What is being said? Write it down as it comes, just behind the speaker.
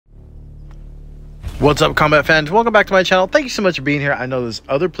What's up, Kombat fans? Welcome back to my channel. Thank you so much for being here. I know there's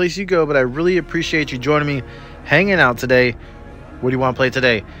other places you go, but I really appreciate you joining me, hanging out today. What do you want to play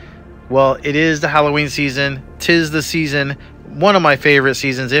today? Well, it is the Halloween season. 'Tis the season. One of my favorite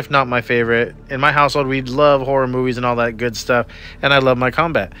seasons, if not my favorite. In my household, we love horror movies and all that good stuff, and I love my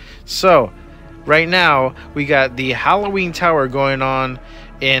combat. So, right now, we got the Halloween Tower going on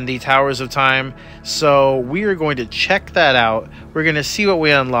in the Towers of Time. So we are going to check that out. We're going to see what we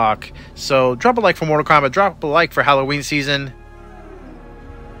unlock. So drop a like for Mortal Kombat, drop a like for Halloween season,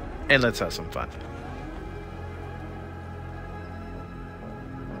 and let's have some fun.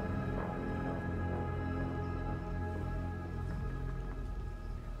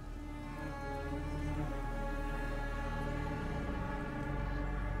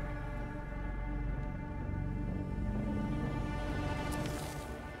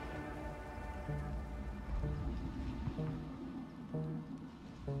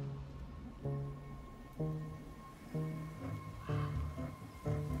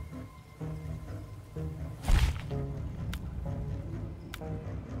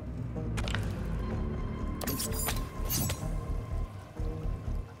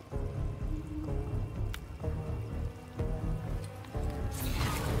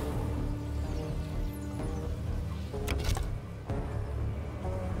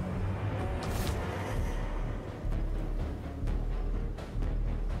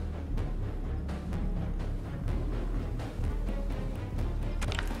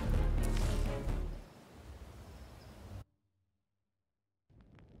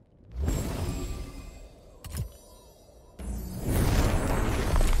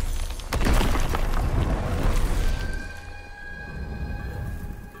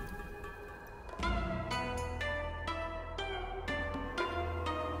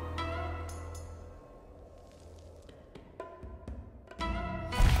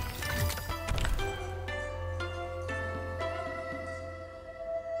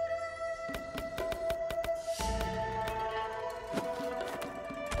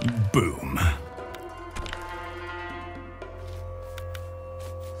 Boom.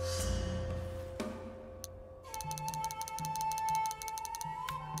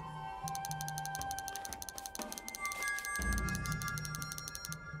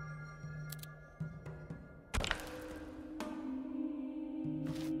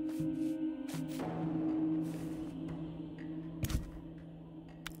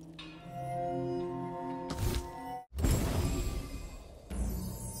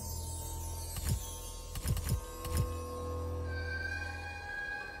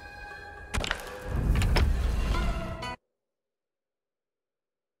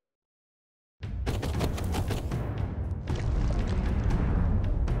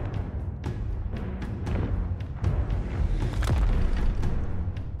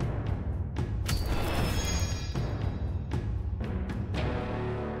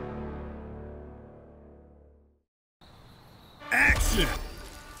 Action!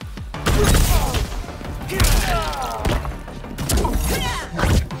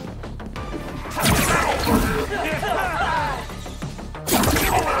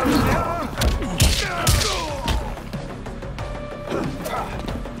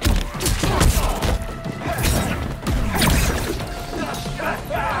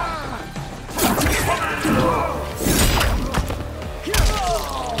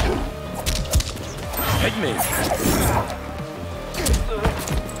 Hit me!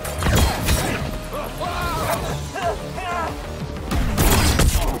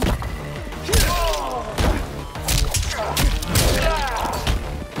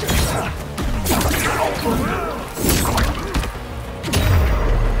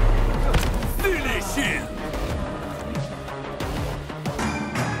 Finish him!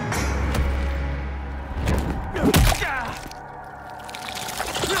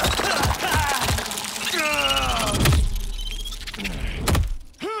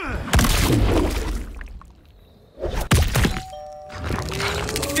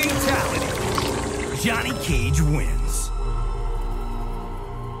 Johnny Cage wins.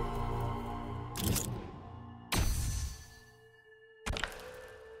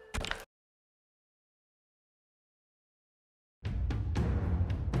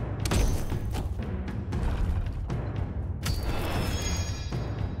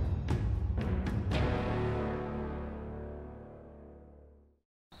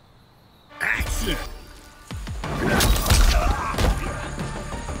 Action!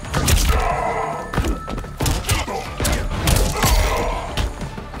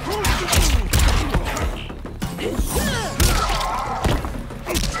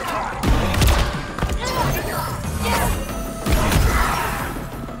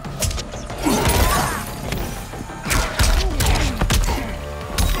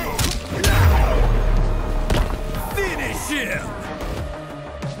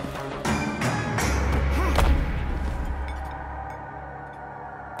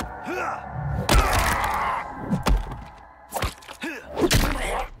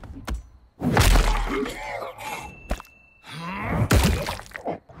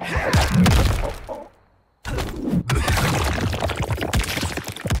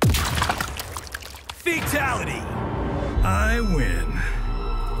 Fatality! I win.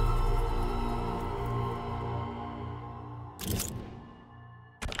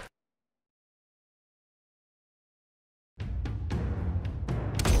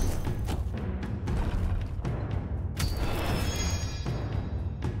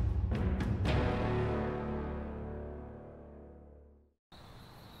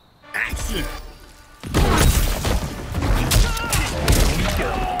 Action!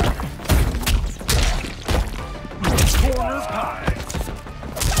 Corner pie.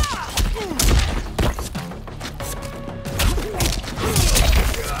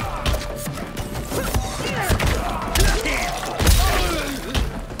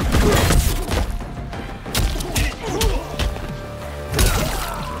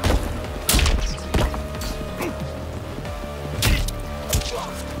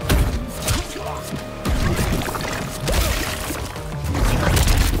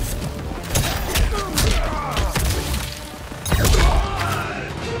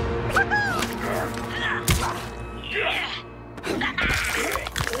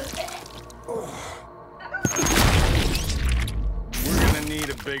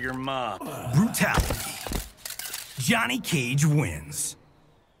 Bigger mob. Brutality. Johnny Cage wins.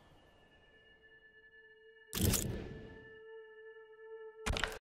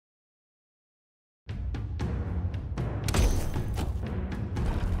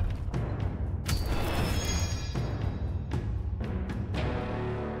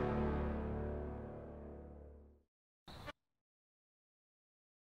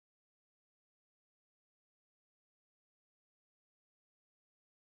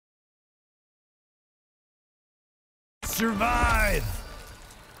 Survive!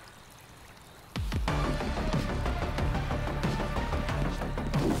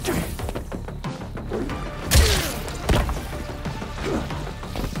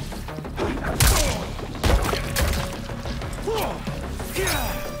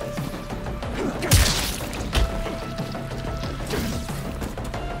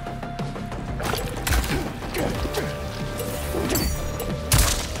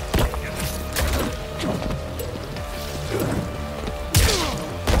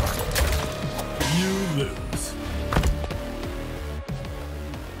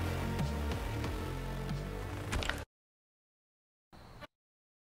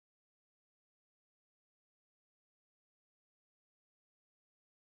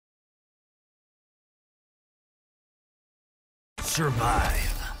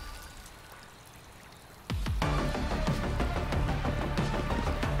 Survive.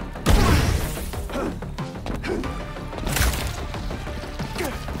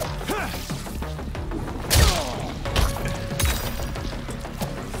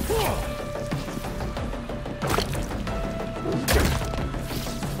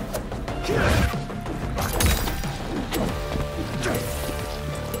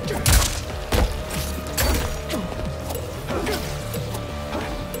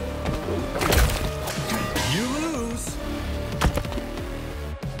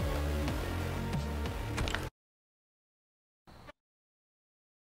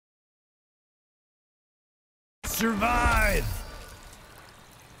 Survive!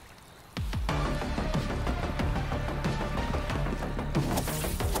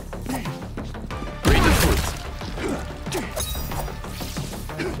 Read the foot.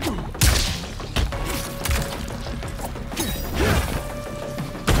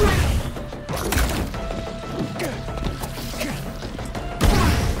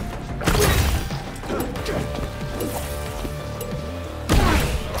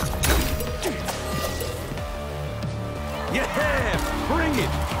 Yeah! Bring it!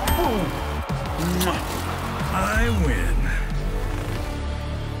 Boom! I win.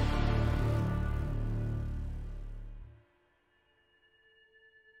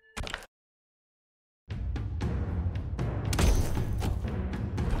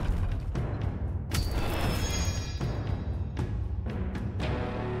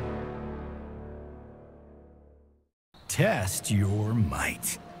 Test your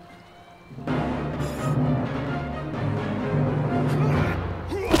might.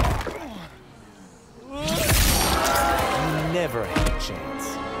 Never had a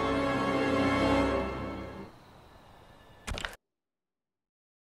chance.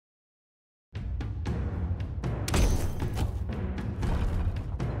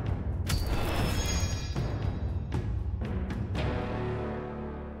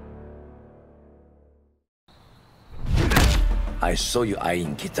 I saw you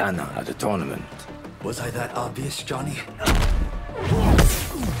eyeing Kitana at the tournament. Was I that obvious, Johnny?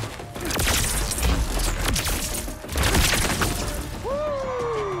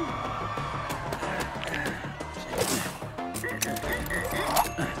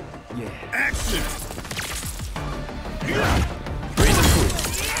 Action! Bring the food.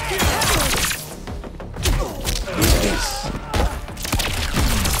 Eat this.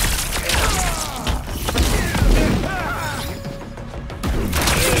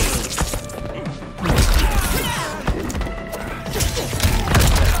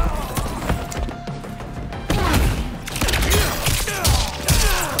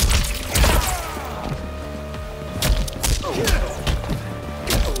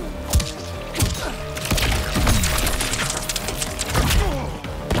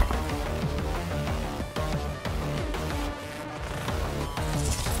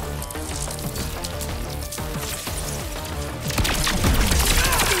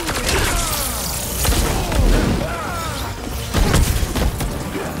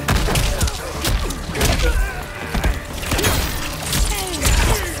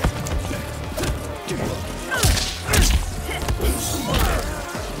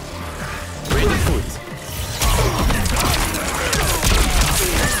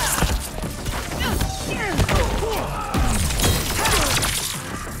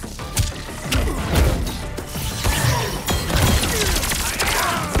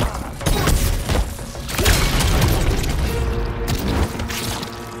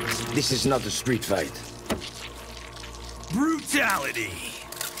 This is not a street fight. Brutality.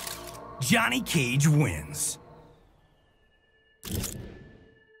 Johnny Cage wins.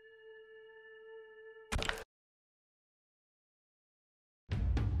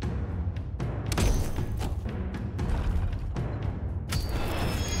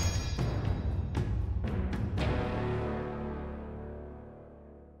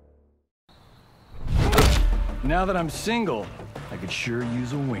 Now that I'm single, I could sure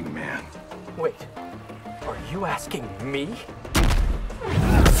use a wingman. Wait, are you asking me?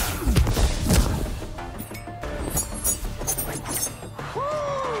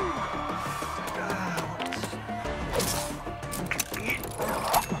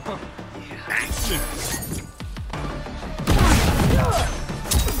 Action!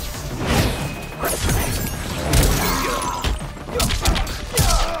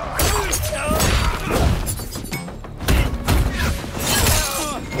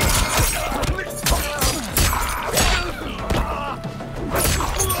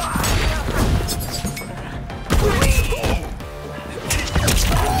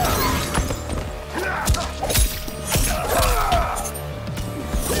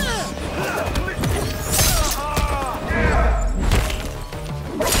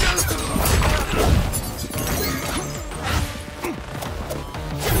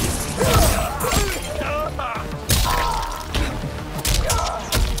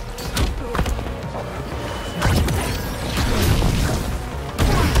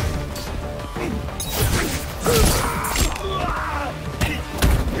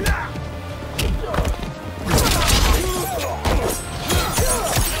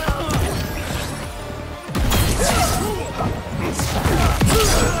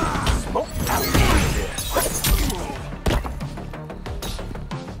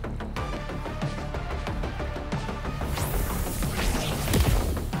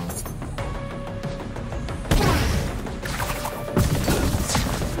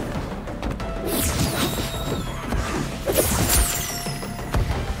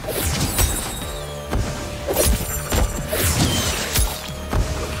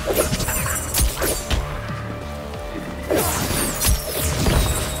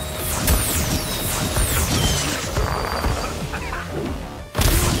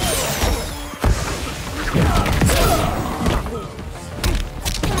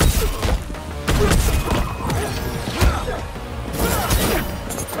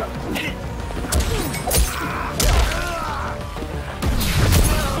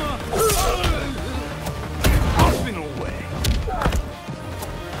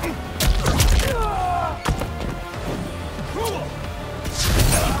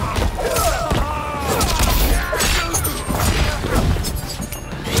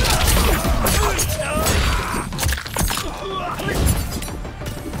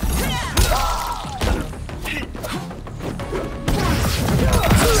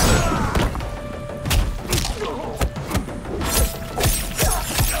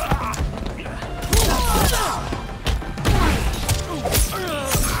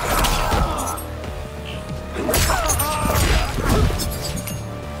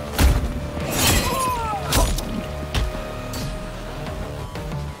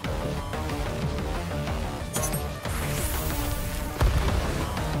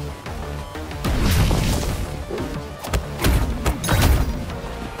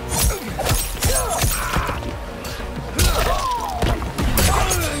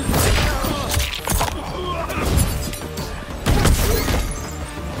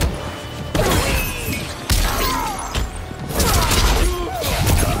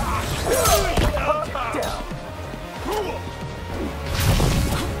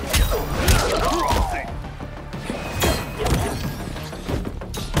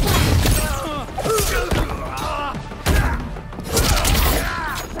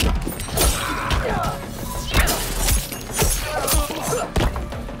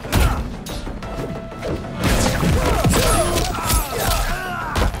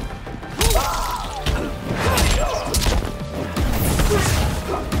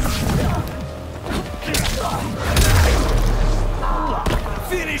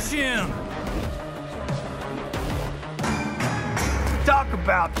 Finish him! Talk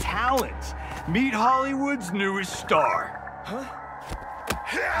about talent. Meet Hollywood's newest star.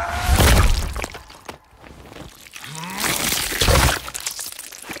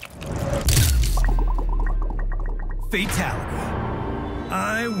 Fatality.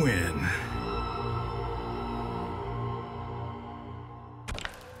 I win.